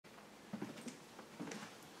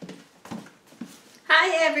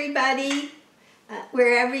Hi everybody,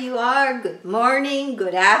 wherever you are, good morning,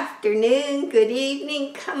 good afternoon, good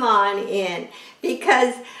evening, come on in,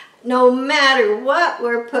 because no matter what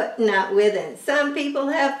we're putting up with, and some people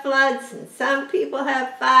have floods, and some people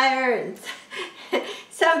have fire, and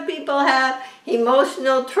some people have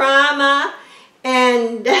emotional trauma,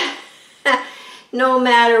 and no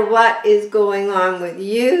matter what is going on with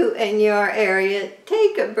you and your area,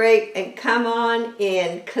 take a break and come on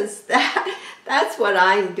in, because that's what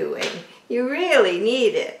I'm doing. You really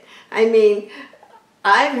need it. I mean,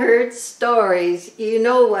 I've heard stories. You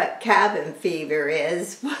know what cabin fever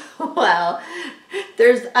is. Well,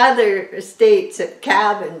 there's other states of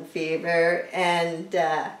cabin fever, and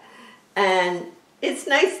it's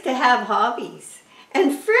nice to have hobbies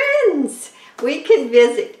and friends. We can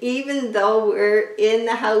visit even though we're in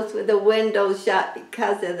the house with the windows shut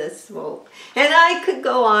because of the smoke. And I could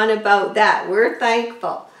go on about that. We're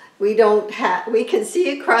thankful. We can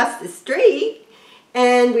see across the street,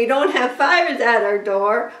 and we don't have fires at our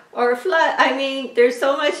door or flood. I mean, there's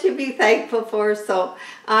so much to be thankful for, so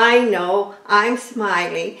I know I'm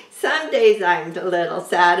smiling. Some days I'm a little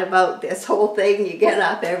sad about this whole thing. You get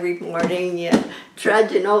up every morning, you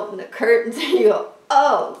trudge and open the curtains, and you go,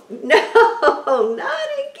 oh, no, not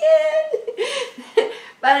again.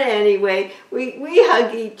 But anyway, we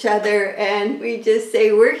hug each other, and we just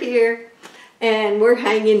say we're here and we're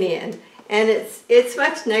hanging in. And it's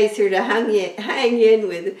much nicer to hang in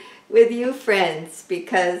with you friends,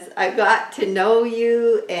 because I got to know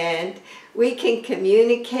you, and we can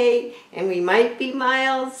communicate, and we might be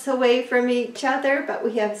miles away from each other, but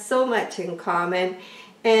we have so much in common.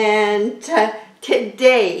 And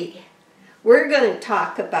today, we're going to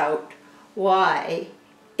talk about why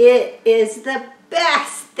it is the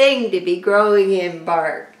best thing to be growing in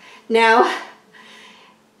bark. Now,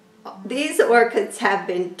 these orchids have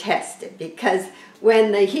been tested, because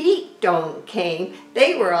when the heat dome came,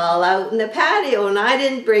 they were all out in the patio, and I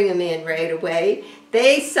didn't bring them in right away.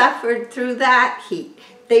 They suffered through that heat.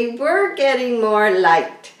 They were getting more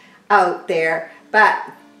light out there, but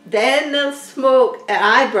then the smoke, and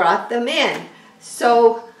I brought them in.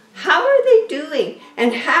 So how are they doing,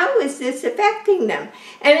 and how is this affecting them?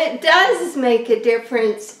 And it does make a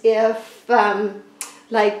difference if,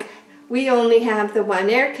 like, we only have the one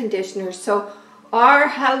air conditioner, so our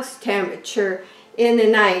house temperature in the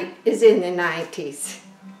night is in the 90s.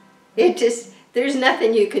 There's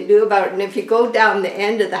nothing you can do about it. And if you go down the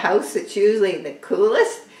end of the house, it's usually the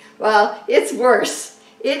coolest. Well, it's worse.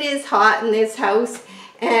 It is hot in this house,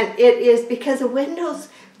 and it is because the windows,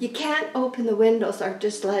 you can't open the windows or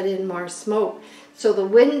just let in more smoke. So the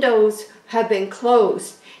windows have been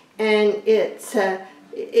closed, and it's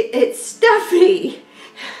stuffy.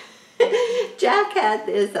 Jack had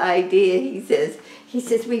this idea. He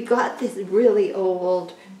says we got this really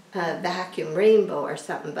old vacuum rainbow or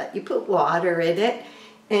something, but you put water in it,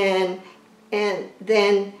 and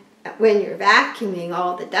then when you're vacuuming,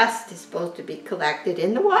 all the dust is supposed to be collected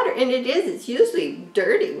in the water, and it is. It's usually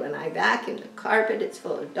dirty when I vacuum the carpet. It's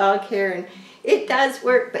full of dog hair, and it does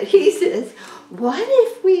work. But he says, what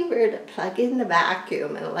if we were to plug in the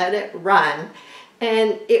vacuum and let it run,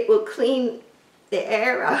 and it will clean the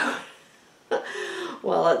air out?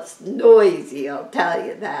 Well, it's noisy, I'll tell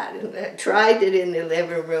you that. And I tried it in the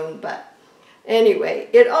living room, but anyway,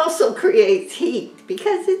 it also creates heat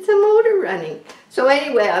because it's a motor running. So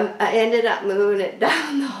anyway, I ended up moving it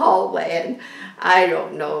down the hallway, and I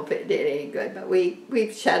don't know if it did any good, but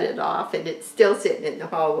we've shut it off, and it's still sitting in the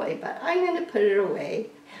hallway, but I'm going to put it away.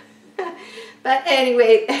 But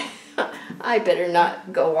anyway, I better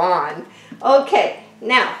not go on. Okay,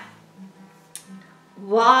 now,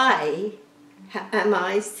 why am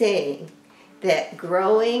I saying that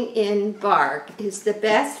growing in bark is the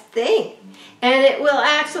best thing? And it will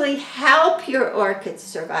actually help your orchids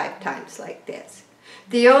survive times like this.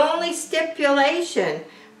 The only stipulation,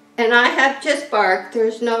 and I have just bark,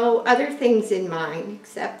 there's no other things in mine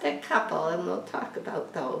except a couple, and we'll talk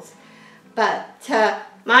about those. But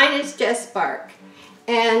mine is just bark.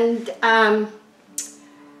 And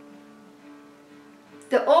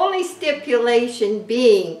the only stipulation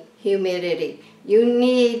being humidity. You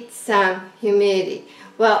need some humidity.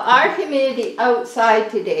 Well, our humidity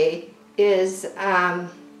outside today is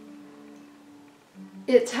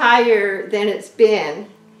it's higher than it's been,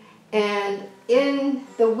 and in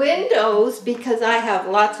the windows, because I have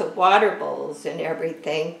lots of water bowls and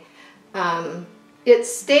everything,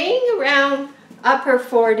 it's staying around upper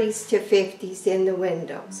 40s to 50s in the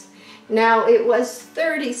windows. Now, it was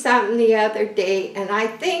 30-something the other day, and I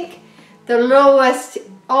think the lowest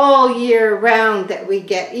all year round that we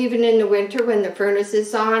get, even in the winter when the furnace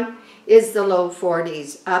is on, is the low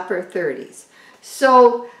 40s, upper 30s.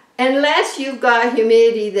 So unless you've got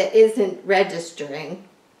humidity that isn't registering,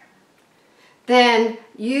 then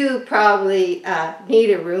you probably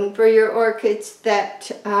need a room for your orchids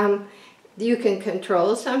that you can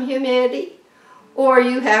control some humidity, or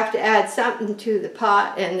you have to add something to the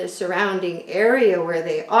pot and the surrounding area where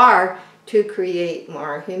they are to create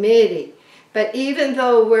more humidity. But even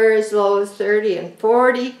though we're as low as 30 and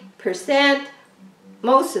 40%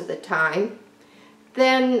 most of the time,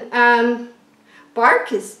 then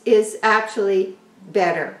bark is actually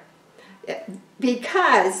better.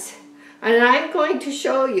 Because, and I'm going to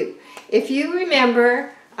show you, if you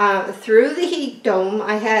remember through the heat dome,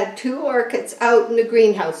 I had 2 orchids out in the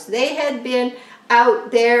greenhouse. They had been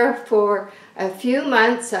out there for a few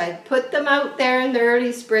months. I'd put them out there in the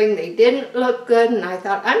early spring. They didn't look good, and I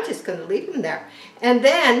thought, I'm just going to leave them there. And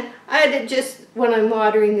then I had to just, when I'm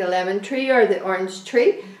watering the lemon tree or the orange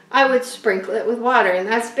tree, I would sprinkle it with water, and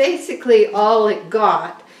that's basically all it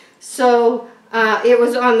got. So it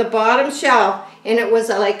was on the bottom shelf, and it was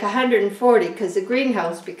like 140 because the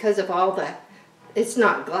greenhouse, because of all the, it's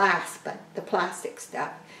not glass, but the plastic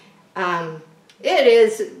stuff, it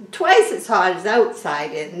is twice as hot as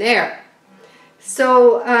outside in there.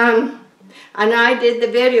 So, and I did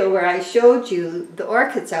the video where I showed you the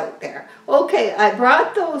orchids out there. Okay, I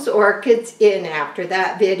brought those orchids in after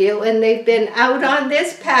that video, and they've been out on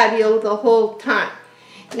this patio the whole time.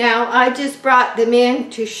 Now, I just brought them in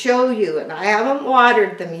to show you, and I haven't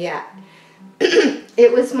watered them yet.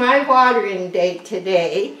 It was my watering day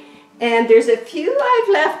today, and there's a few I've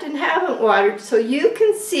left and haven't watered, so you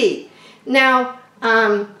can see. Now,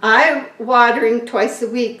 I'm watering twice a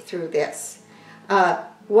week through this.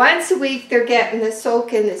 Once a week they're getting the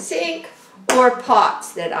soak in the sink or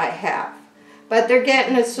pots that I have. But they're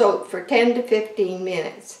getting a soak for 10 to 15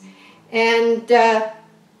 minutes. And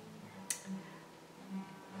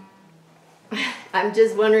I'm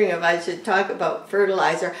just wondering if I should talk about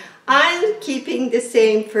fertilizer. I'm keeping the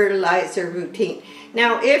same fertilizer routine.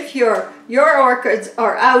 Now, if your orchids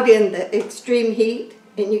are out in the extreme heat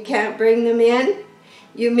and you can't bring them in,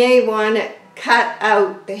 you may want to cut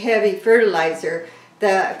out the heavy fertilizer,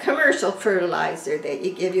 the commercial fertilizer that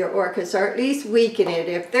you give your orchids, or at least weaken it.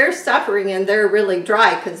 If they're suffering and they're really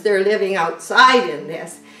dry because they're living outside in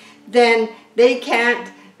this, then they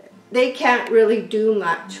can't really do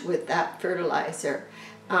much with that fertilizer.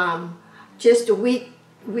 Just a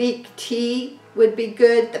weak tea would be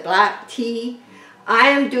good, the black tea. I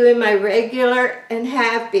am doing my regular, and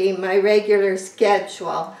have been my regular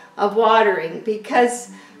schedule of watering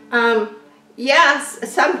because, yes,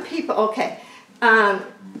 some people, okay,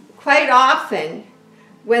 quite often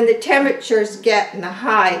when the temperatures get in the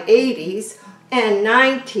high 80s and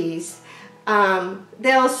 90s,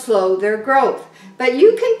 they'll slow their growth. But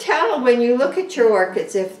you can tell when you look at your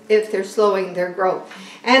orchids if they're slowing their growth.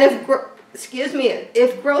 And if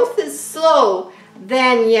growth is slow,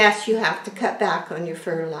 then yes, you have to cut back on your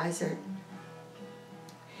fertilizer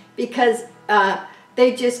because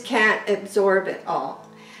they just can't absorb it all.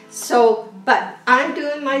 So, but I'm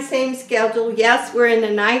doing my same schedule. Yes, we're in the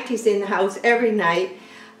 90s in the house every night,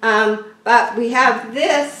 but we have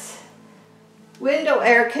this window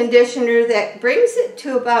air conditioner that brings it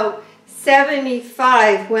to about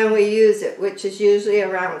 75 when we use it, which is usually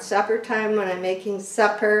around supper time when I'm making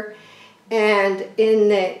supper, and in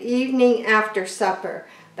the evening after supper.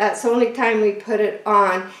 That's the only time we put it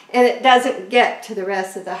on, and it doesn't get to the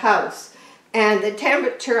rest of the house. And the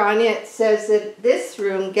temperature on it says that this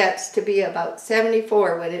room gets to be about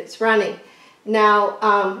 74 when it's running. Now,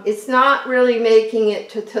 it's not really making it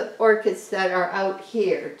to the orchids that are out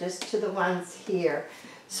here, just to the ones here.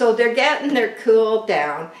 So they're getting their cool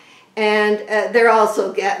down, and they're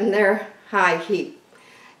also getting their high heat.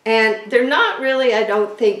 And they're not really, I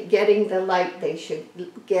don't think, getting the light they should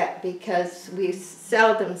get because we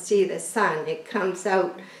seldom see the sun. It comes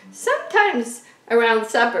out sometimes around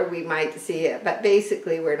supper we might see it, but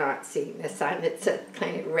basically we're not seeing the sun. It's a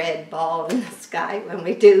kind of red ball in the sky when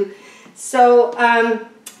we do. So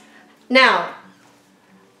now,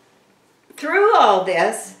 through all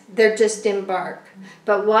this, they're just in bark.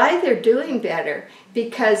 But why they're doing better?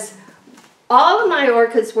 Because all of my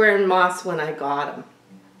orchids were in moss when I got them.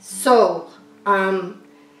 So, only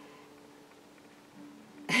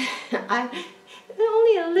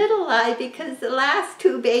a little lie because the last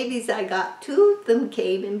 2 babies I got, 2 of them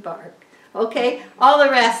came in bark. Okay, all the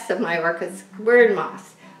rest of my orchids were in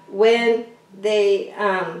moss when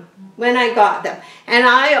I got them, and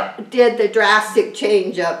I did the drastic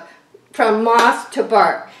change up from moss to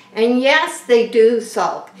bark. And yes, they do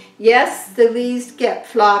sulk. Yes, the leaves get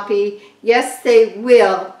floppy. Yes, they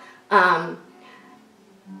will. And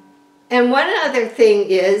one other thing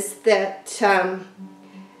is that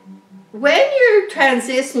when you're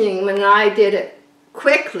transitioning, when I did it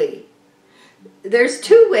quickly, there's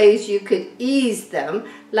two ways you could ease them,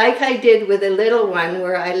 like I did with a little one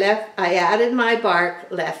where I added my bark,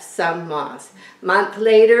 left some moss. A month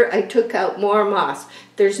later, I took out more moss.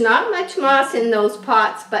 There's not much moss in those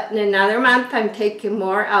pots, but in another month, I'm taking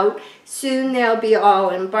more out. Soon they'll be all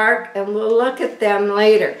in bark, and we'll look at them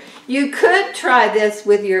later. You could try this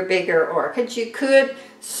with your bigger orchids. You could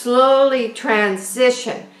slowly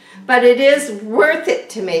transition, but it is worth it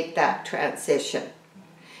to make that transition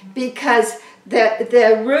because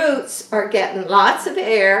the roots are getting lots of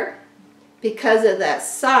air because of the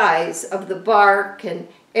size of the bark, and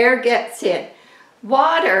air gets in.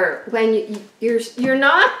 Water, when you're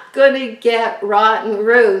not going to get rotten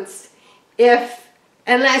roots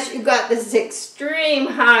unless you've got this extreme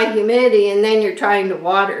high humidity and then you're trying to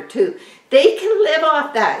water too. They can live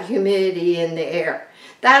off that humidity in the air.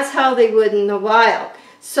 That's how they would in the wild.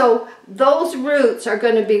 So those roots are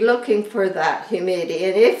going to be looking for that humidity.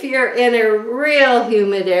 And if you're in a real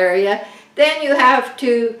humid area, then you have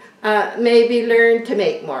to maybe learn to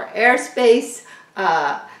make more airspace,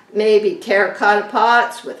 maybe terracotta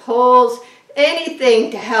pots with holes,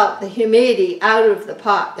 anything to help the humidity out of the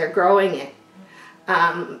pot they're growing in.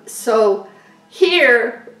 So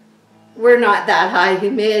here, we're not that high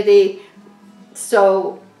humidity,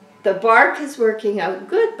 so the bark is working out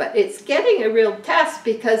good, but it's getting a real test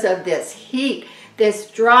because of this heat,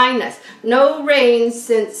 this dryness. No rain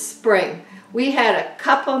since spring. We had a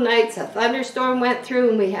couple nights, a thunderstorm went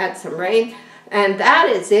through and we had some rain, and that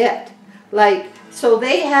is it. So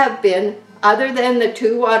they have been, other than the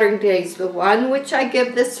 2 watering days, the one which I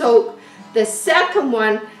give the soak, the second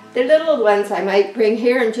one, the little ones I might bring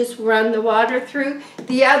here and just run the water through.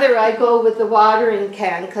 The other I go with the watering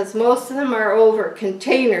can because most of them are over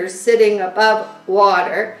containers sitting above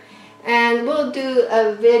water. And we'll do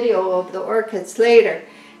a video of the orchids later.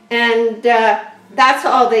 And that's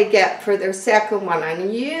all they get for their second one.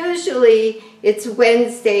 And usually it's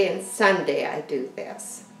Wednesday and Sunday I do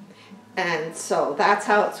this. And so that's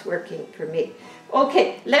how it's working for me.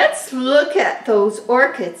 Okay, let's look at those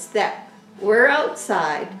orchids that were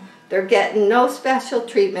outside. They're getting no special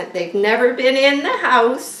treatment. They've never been in the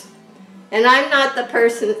house. And I'm not the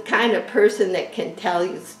kind of person that can tell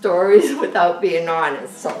you stories without being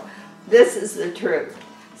honest. So this is the truth.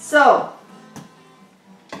 So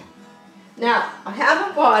now I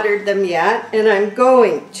haven't watered them yet, and I'm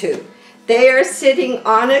going to. They are sitting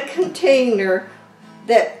on a container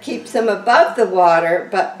that keeps them above the water,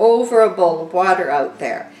 but over a bowl of water out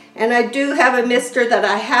there. And I do have a mister that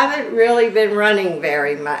I haven't really been running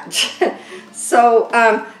very much. So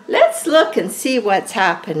let's look and see what's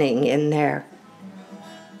happening in there.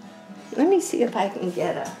 Let me see if I can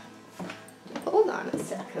get a, hold on a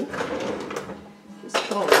second. Just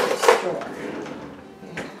go to the store.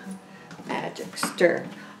 Yeah. Magic stir.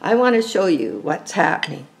 I want to show you what's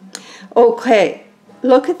happening. Okay,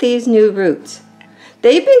 look at these new roots.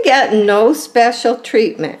 They've been getting no special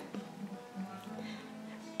treatment.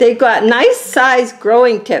 They've got nice size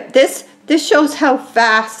growing tip. This shows how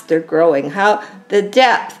fast they're growing, how the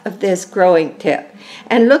depth of this growing tip.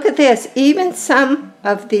 And look at this, even some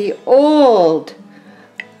of the old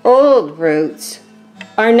roots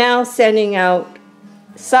are now sending out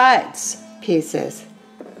sides pieces.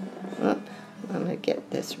 Oh, I'm gonna get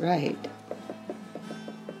this right.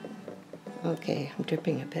 Okay, I'm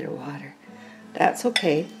dripping a bit of water. That's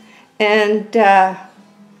okay. And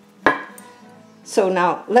so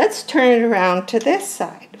now let's turn it around to this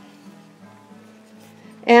side.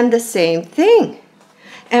 And the same thing.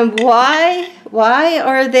 And why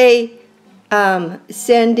are they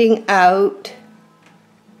sending out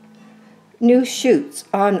new shoots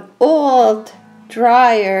on old,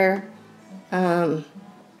 drier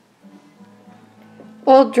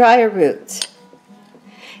roots?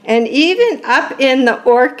 And even up in the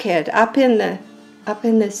orchid, up in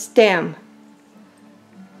the stem,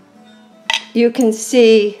 you can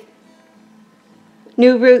see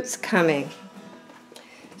new roots coming.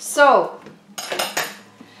 So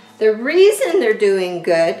the reason they're doing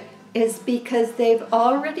good is because they've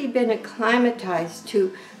already been acclimatized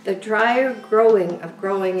to the drier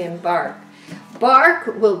growing in bark.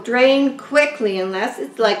 Bark will drain quickly unless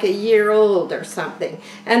it's like a year old or something.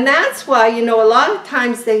 And that's why, you know, a lot of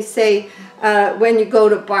times they say when you go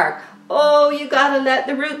to bark, oh, you got to let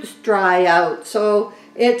the roots dry out. So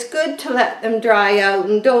it's good to let them dry out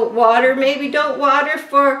and don't water. Maybe don't water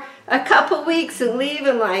for a couple weeks and leave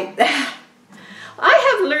them like that.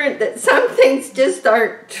 I have learned that some things just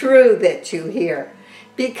aren't true that you hear,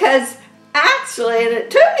 because actually, and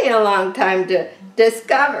it took me a long time to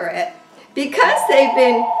discover it, because they've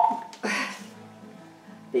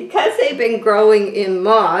been growing in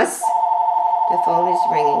moss. The phone is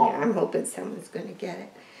ringing. I'm hoping someone's going to get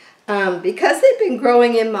it. Because they've been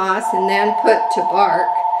growing in moss and then put to bark,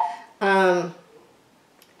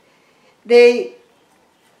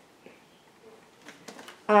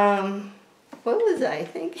 what was I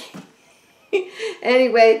thinking?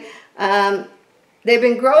 Anyway, they've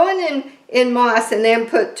been growing in moss and then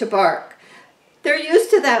put to bark. They're used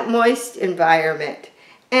to that moist environment,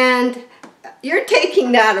 and you're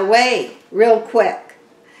taking that away real quick.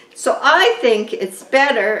 So I think it's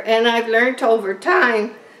better, and I've learned over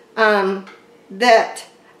time that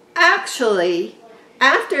actually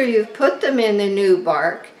after you've put them in the new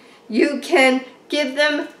bark, you can give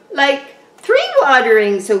them like 3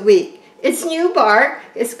 waterings a week. It's new bark,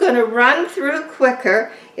 it's going to run through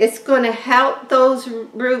quicker, it's going to help those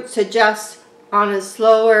roots adjust on a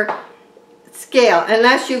slower scale,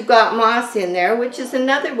 unless you've got moss in there, which is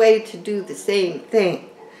another way to do the same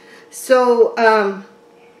thing. So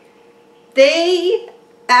they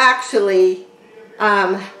actually,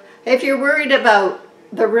 if you're worried about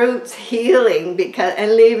the roots healing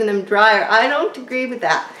and leaving them drier, I don't agree with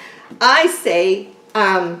that. I say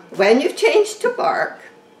when you've changed to bark,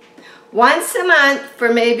 once a month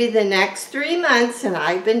for maybe the next 3 months, and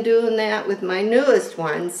I've been doing that with my newest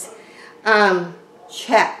ones,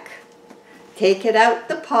 check. Take it out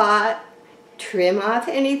the pot, trim off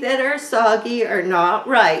any that are soggy or not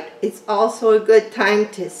right. It's also a good time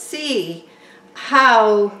to see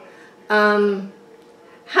how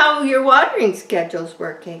your watering schedule's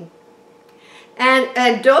working.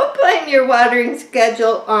 And don't blame your watering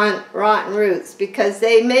schedule on rotten roots, because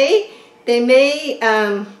they may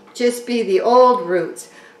just be the old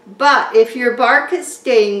roots. But if your bark is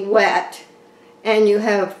staying wet and you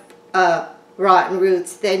have rotten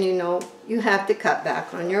roots, then you know you have to cut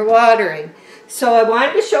back on your watering. So I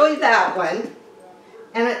wanted to show you that one.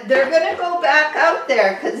 And they're going to go back out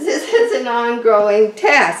there because this is an ongoing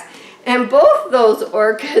test. And both those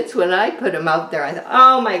orchids, when I put them out there, I thought,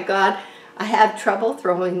 oh my God, I had trouble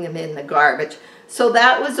throwing them in the garbage. So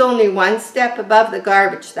that was only one step above the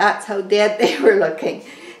garbage. That's how dead they were looking.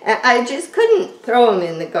 And I just couldn't throw them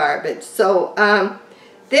in the garbage. So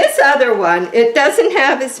this other one, it doesn't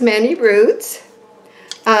have as many roots,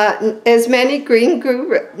 as many green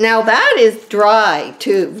roots. Now that is dry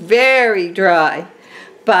too, very dry.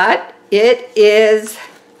 But it is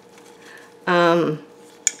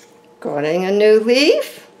growing a new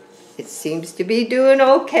leaf. It seems to be doing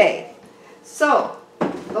okay. So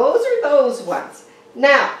those are those ones.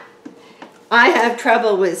 Now, I have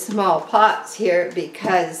trouble with small pots here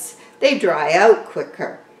because they dry out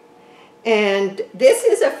quicker. And this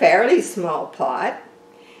is a fairly small pot.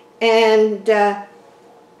 And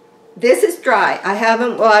this is dry. I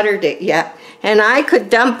haven't watered it yet. And I could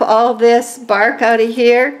dump all this bark out of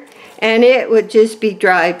here and it would just be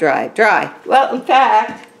dry, dry, dry. Well, in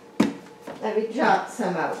fact, let me chop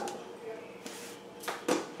some out.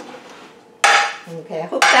 Okay, I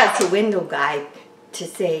hope that's a window guide to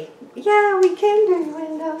say, yeah, we can do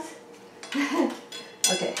windows.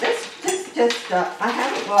 Okay, let's just, I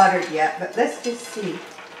haven't watered yet, but let's just see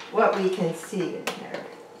what we can see in there.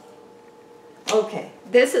 Okay,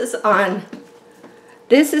 this is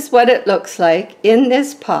what it looks like in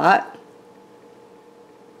this pot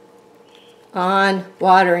on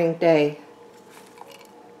watering day.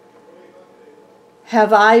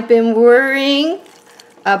 Have I been worrying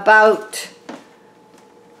about,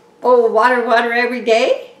 oh, water every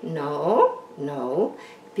day? No, no,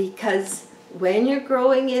 because when you're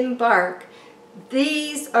growing in bark,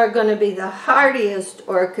 these are going to be the hardiest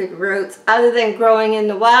orchid roots, other than growing in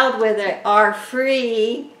the wild where they are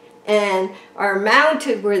free and are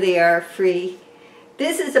mounted where they are free.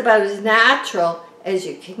 This is about as natural as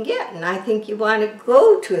you can get, and I think you want to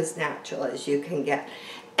go to as natural as you can get.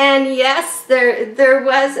 And yes, there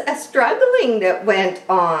was a struggling that went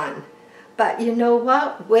on. But you know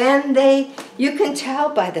what? You can tell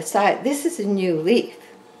by the side, this is a new leaf.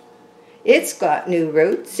 It's got new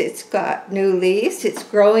roots, it's got new leaves, it's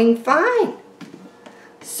growing fine.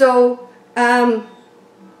 So,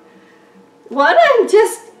 what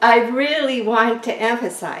I really want to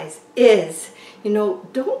emphasize is, you know,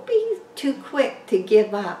 don't be too quick to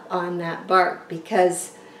give up on that bark,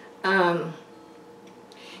 because,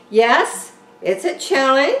 yes, it's a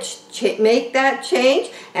challenge. Make that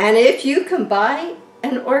change. And if you can buy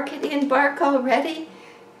an orchid in bark already,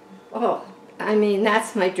 oh, I mean,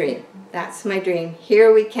 that's my dream. That's my dream.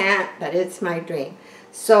 Here we can't, but it's my dream.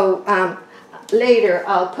 So later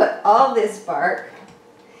I'll put all this bark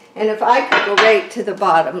And if I could go right to the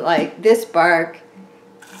bottom, like this bark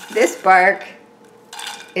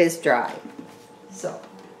is dry. So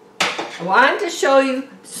I wanted to show you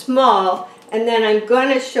small, and then I'm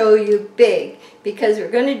going to show you big, because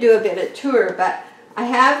we're going to do a bit of tour. But I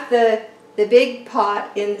have the big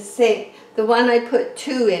pot in the sink, the one I put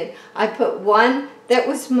 2 in. I put one that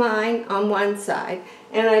was mine on one side,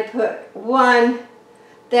 and I put one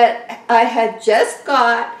that I had just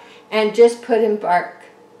got and just put in bark.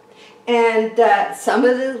 And some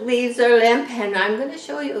of the leaves are limp, and I'm going to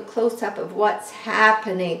show you a close-up of what's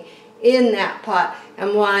happening in that pot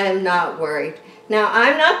and why I'm not worried. Now,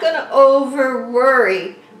 I'm not going to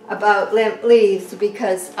over-worry about limp leaves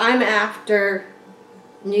because I'm after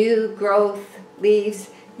new growth leaves.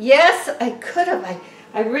 Yes, I could have.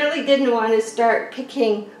 I really didn't want to start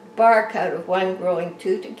picking bark out of one growing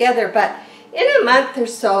 2 together, but in a month or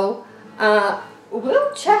so,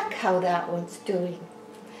 we'll check how that one's doing.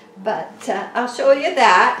 But I'll show you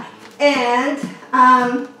that. And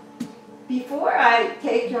before I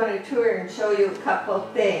take you on a tour and show you a couple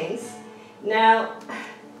things, now,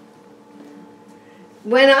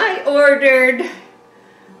 when I ordered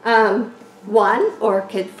one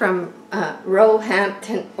orchid from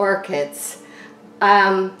Roehampton Orchids,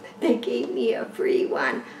 they gave me a free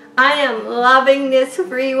one. I am loving this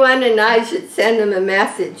free one, and I should send them a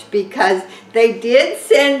message because they did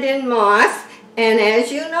send in moss. And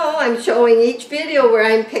as you know, I'm showing each video where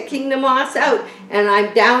I'm picking the moss out, and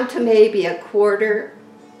I'm down to maybe 1/4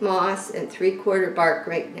 moss and 3/4 bark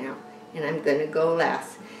right now, and I'm going to go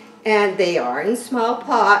less. And they are in small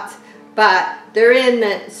pots, but they're in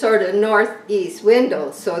the sort of northeast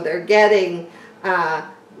windows, so they're getting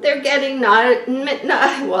not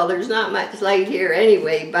well, there's not much light here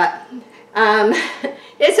anyway, but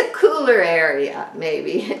it's a cooler area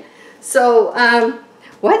maybe. So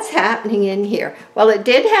what's happening in here? Well, it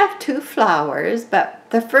did have 2 flowers, but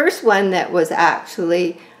the first one that was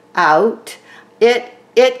actually out,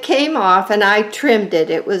 it came off and I trimmed it.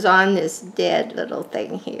 It was on this dead little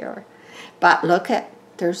thing here. But look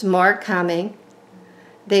there's more coming.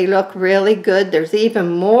 They look really good. There's even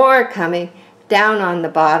more coming down on the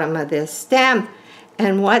bottom of this stem.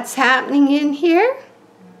 And what's happening in here?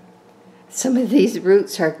 Some of these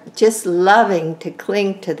roots are just loving to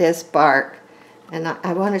cling to this bark. And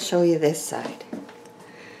I want to show you this side.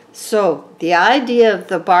 So the idea of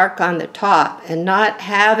the bark on the top and not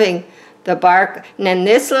having the bark, and then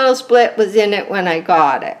this little split was in it when I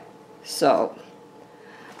got it. So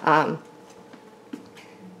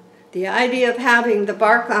the idea of having the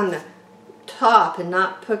bark on the top and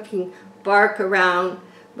not putting bark around,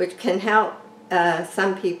 which can help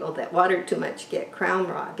some people that water too much get crown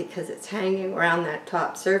rot because it's hanging around that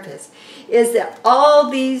top surface, is that all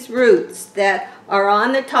these roots that are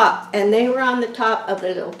on the top, and they were on the top of the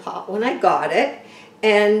little pot when I got it,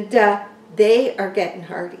 and they are getting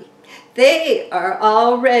hardy. They are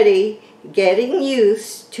already getting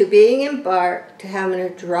used to being in bark, to having a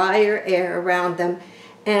drier air around them,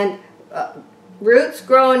 and roots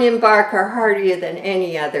growing in bark are hardier than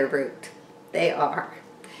any other root. They are.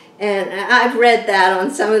 And I've read that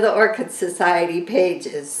on some of the Orchid Society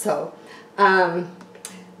pages. So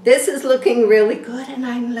this is looking really good, and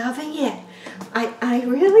I'm loving it. I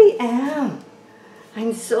really am.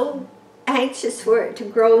 I'm so anxious for it to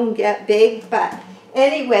grow and get big. But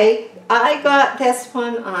anyway, I got this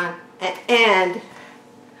one on, and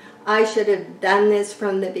I should have done this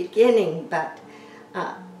from the beginning, but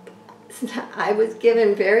I was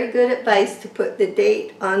given very good advice to put the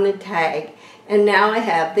date on the tag. And now I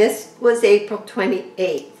have, this was April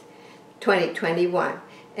 28th, 2021.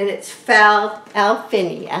 And it's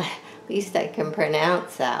Alfinia. At least I can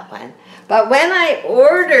pronounce that one. But when I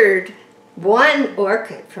ordered one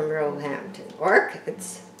orchid from Roehampton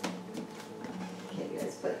Orchids, okay,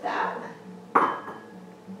 let's put that one.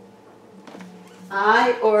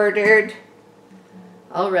 I ordered,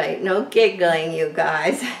 all right, no giggling, you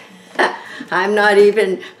guys. I'm not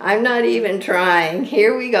even trying.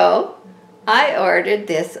 Here we go. I ordered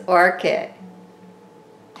this orchid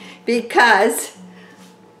because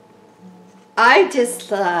I just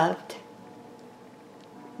loved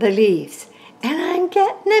the leaves, and I'm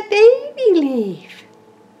getting a baby leaf.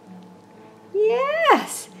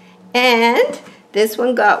 Yes, and this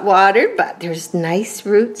one got watered, but there's nice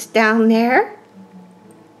roots down there.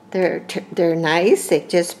 They're nice. They've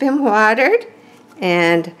just been watered,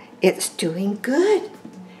 and it's doing good.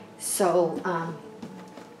 So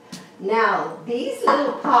now, these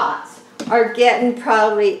little pots are getting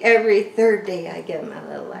probably every 3rd day I give them a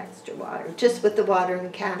little extra water, just with the watering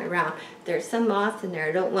can around. There's some moss in there.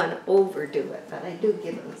 I don't want to overdo it, but I do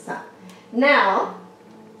give them some. Now,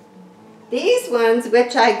 These ones,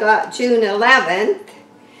 which I got June 11th,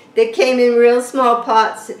 they came in real small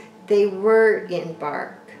pots. They were in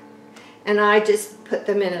bark. And I just put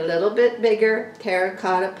them in a little bit bigger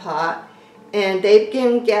terracotta pot. And they've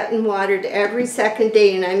been getting watered every second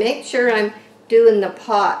day. And I make sure I'm doing the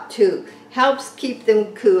pot too. Helps keep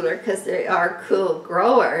them cooler because they are cool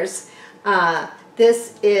growers.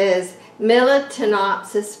 This is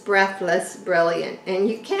Milatinopsis breathless brilliant. And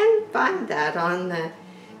you can find that on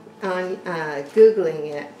Googling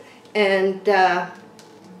it. And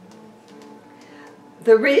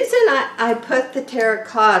the reason I put the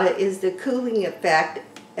terracotta is the cooling effect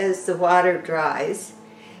as the water dries.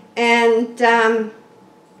 And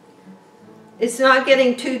it's not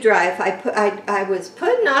getting too dry. If I was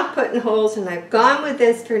putting off putting holes, and I've gone with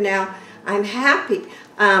this for now, I'm happy.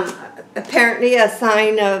 Apparently a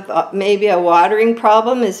sign of maybe a watering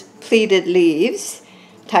problem is pleated leaves.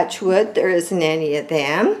 Touch wood, there isn't any of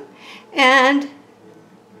them. And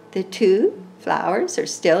the two flowers are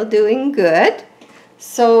still doing good.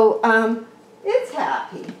 So it's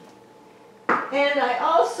happy. And I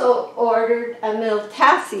also ordered a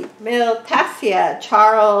Miltassia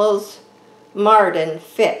Charles Martin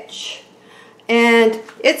Fitch. And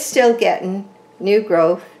it's still getting new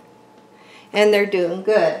growth. And they're doing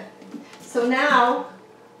good. So now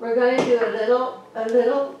we're going to do a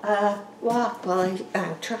little walk while I'm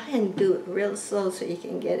trying to do it real slow so you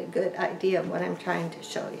can get a good idea of what I'm trying to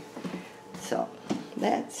show you. So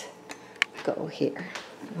let's go here.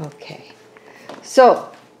 Okay.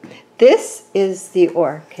 So this is the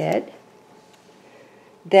orchid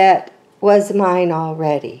that was mine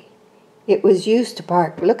already. It was used to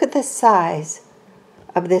bark. Look at the size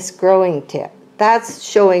of this growing tip. That's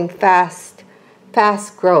showing fast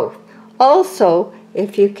growth. Also,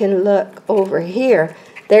 if you can look over here,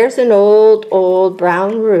 there's an old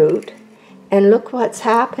brown root, and look what's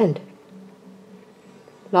happened.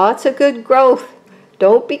 Lots of good growth.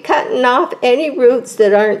 Don't be cutting off any roots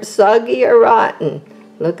that aren't soggy or rotten.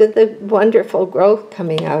 Look at the wonderful growth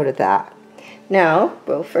coming out of that. Now,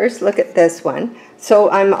 we'll first look at this one. So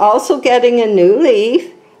I'm also getting a new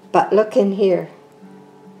leaf, but look in here.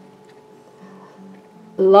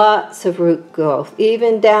 Lots of root growth,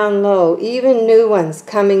 even down low, even new ones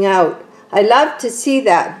coming out. I love to see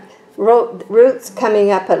that. Roots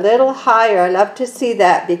coming up a little higher. I love to see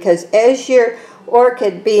that because as your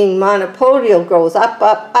orchid being monopodial grows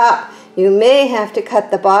up, you may have to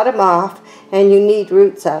cut the bottom off and you need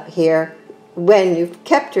roots up here when you've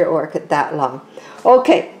kept your orchid that long.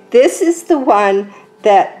 Okay, this is the one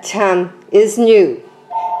that is new.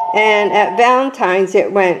 And at Valentine's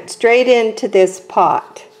it went straight into this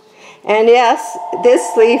pot. And yes,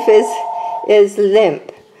 this leaf is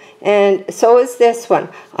limp. And so is this one.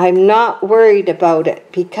 I'm not worried about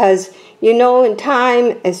it because, you know, in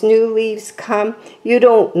time as new leaves come, you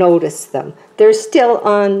don't notice them. They're still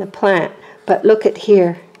on the plant. But look at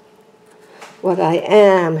here. What I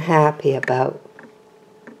am happy about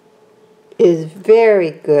is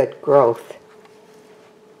very good growth.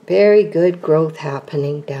 Very good growth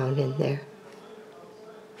happening down in there.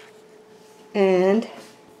 And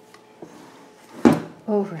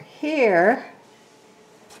over here,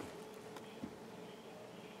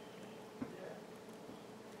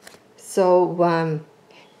 so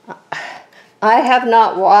I have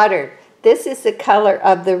not watered. This is the color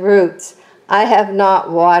of the roots. I have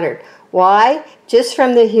not watered. Why? Just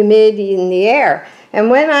from the humidity in the air. And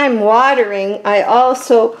when I'm watering, I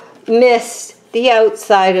also mist the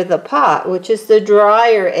outside of the pot, which is the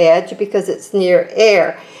drier edge because it's near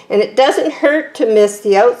air. And it doesn't hurt to mist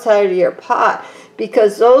the outside of your pot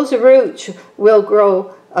because those roots will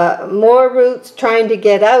grow more roots trying to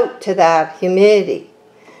get out to that humidity.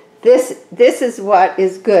 This is what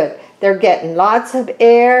is good. They're getting lots of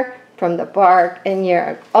air from the bark and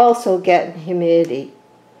you're also getting humidity.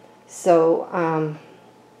 So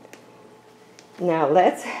now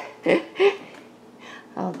let's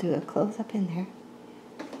I'll do a close-up in there.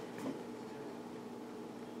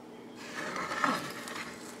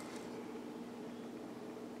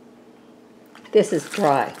 This is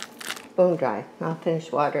dry, bone dry. I'll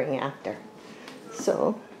finish watering after.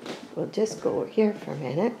 So we'll just go over here for a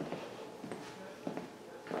minute.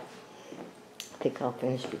 I think I'll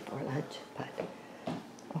finish before lunch, but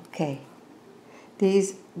okay.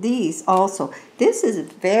 These also, this is a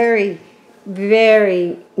very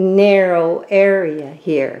narrow area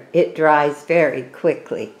here. It dries very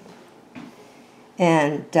quickly.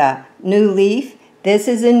 And new leaf. This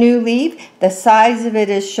is a new leaf. The size of it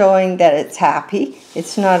is showing that it's happy.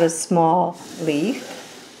 It's not a small leaf.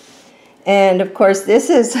 And of course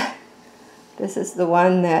this is the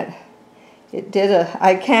one that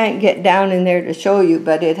I can't get down in there to show you,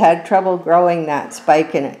 but it had trouble growing that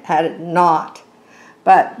spike and it had a knot.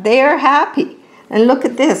 But they are happy. And look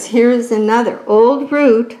at this. Here's another old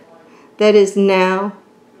root that is now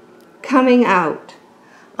coming out.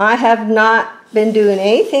 I have not been doing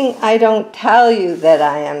anything I don't tell you that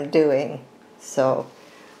I am doing. So,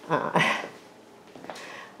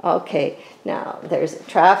 okay, now there's a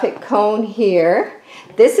traffic cone here.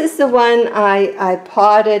 This is the one I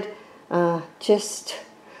potted just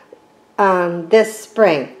this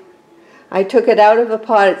spring. I took it out of a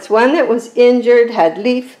pot. It's one that was injured, had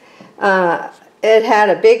leaf, it had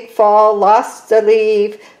a big fall, lost the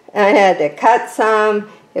leaf, I had to cut some.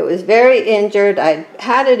 It was very injured. I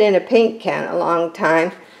had it in a paint can a long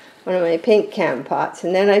time, one of my paint can pots,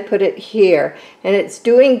 and then I put it here, and it's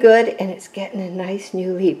doing good, and it's getting a nice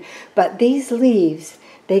new leaf. But these leaves,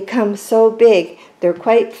 they come so big, they're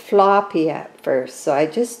quite floppy at first, so I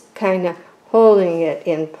just kind of holding it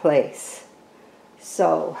in place.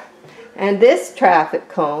 So, and this traffic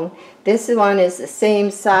cone, this one is the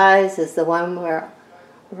same size as the one we're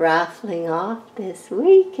raffling off this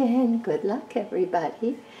weekend. Good luck,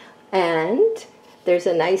 everybody. And there's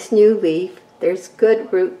a nice new leaf. There's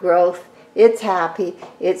good root growth. It's happy.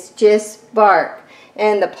 It's just bark.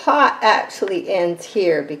 And the pot actually ends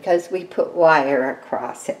here because we put wire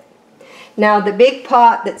across it. Now the big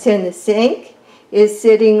pot that's in the sink is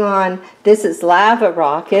sitting on, this is lava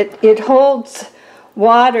rock. It holds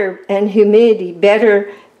water and humidity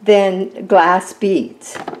better than glass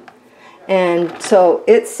beads. And so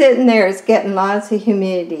it's sitting there, it's getting lots of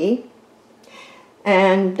humidity.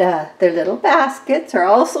 And their little baskets are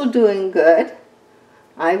also doing good.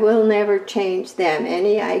 I will never change them.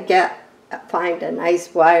 Any I find a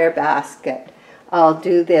nice wire basket, I'll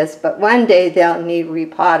do this. But one day they'll need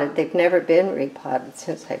repotted. They've never been repotted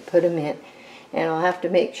since I put them in. And I'll have to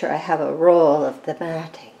make sure I have a roll of the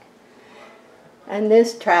matting. And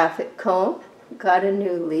this traffic cone got a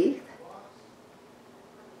new leaf.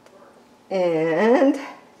 And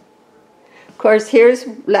of course, here's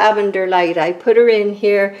Lavender Light. I put her in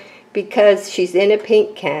here because she's in a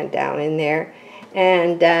paint can down in there.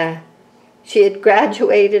 And she had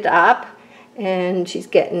graduated up, and she's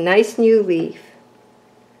getting a nice new leaf.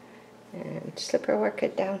 And slipper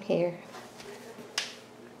orchid down here.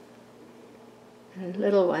 And a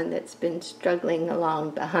little one that's been struggling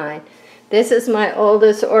along behind. This is my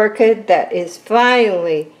oldest orchid that is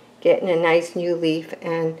finally getting a nice new leaf,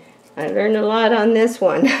 and I learned a lot on this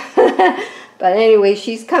one. But anyway,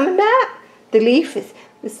 she's coming back. The leaf is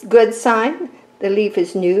a good sign. The leaf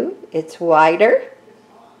is new, it's wider,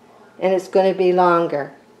 and it's going to be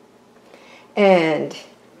longer. And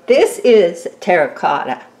this is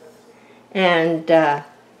terracotta, and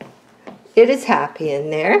it is happy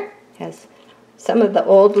in there. Has some of the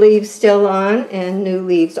old leaves still on and new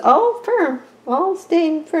leaves, all firm, all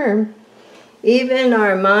staying firm. Even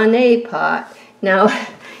our Monet pot. Now,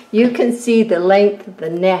 you can see the length of the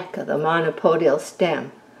neck of the monopodial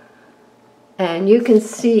stem. And you can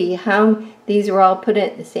see how these were all put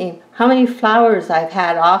in the same, how many flowers I've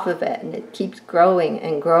had off of it, and it keeps growing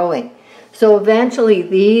and growing. So eventually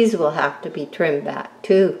these will have to be trimmed back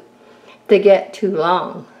too. They get too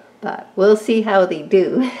long, but we'll see how they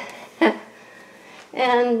do.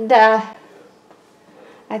 And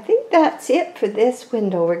I think that's it for this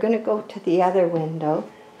window. We're going to go to the other window.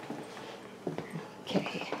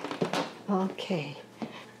 Okay.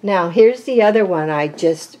 Now here's the other one I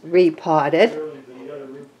just repotted.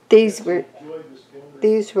 These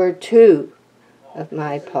were two of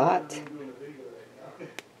my pots.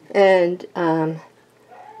 And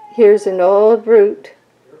here's an old root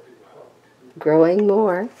growing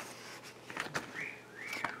more.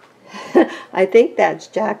 I think that's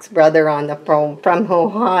Jack's brother on the phone from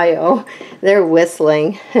Ohio. They're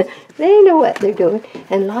whistling. They know what they're doing.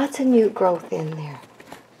 And lots of new growth in there.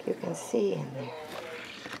 You can see in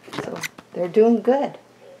there. So they're doing good.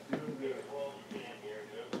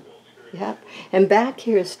 Yep. And back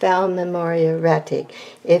here is Val Memoria Retic.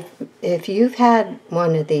 If you've had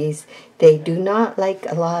one of these, they do not like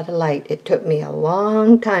a lot of light. It took me a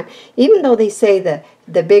long time. Even though they say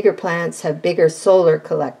the bigger plants have bigger solar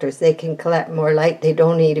collectors, they can collect more light. They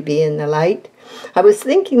don't need to be in the light. I was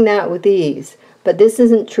thinking that with these, but this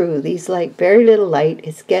isn't true. These like very little light.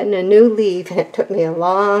 It's getting a new leaf, and it took me a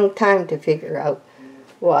long time to figure out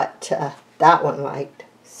what that one liked.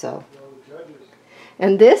 So.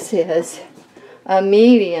 And this is a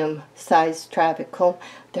medium-sized traffic cone.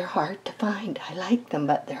 They're hard to find. I like them,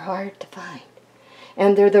 but they're hard to find.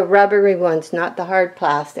 And they're the rubbery ones, not the hard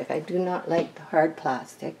plastic. I do not like the hard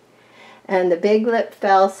plastic. And the big lip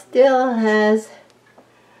fell still has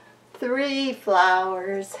 3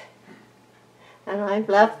 flowers, and I've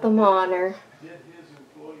left them on her.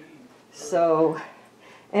 So,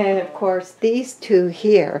 and of course these 2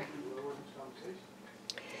 here,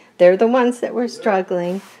 they're the ones that were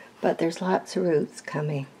struggling, but there's lots of roots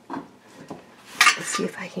coming. Let's see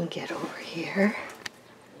if I can get over here.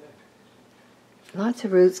 Lots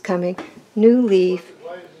of roots coming. New leaf.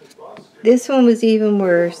 This one was even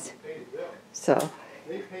worse. So,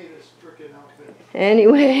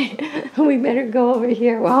 anyway, we better go over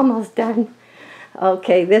here. We're almost done.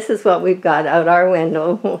 Okay, this is what we've got out our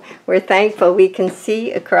window. We're thankful we can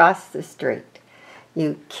see across the street.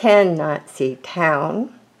 You cannot see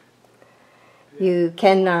town. You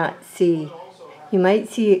cannot see, you might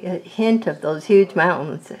see a hint of those huge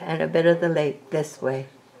mountains and a bit of the lake this way.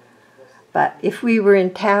 But if we were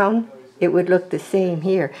in town, it would look the same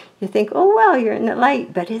here. You think, oh well, you're in the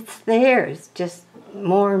light, but it's there. It's just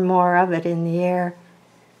more and more of it in the air.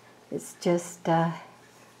 It's just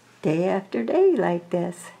day after day like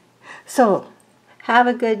this. So, have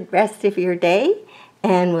a good rest of your day,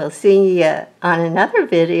 and we'll see you on another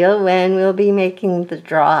video when we'll be making the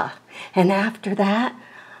draw. And after that,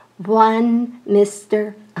 1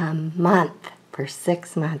 mister a month for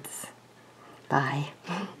 6 months. Bye.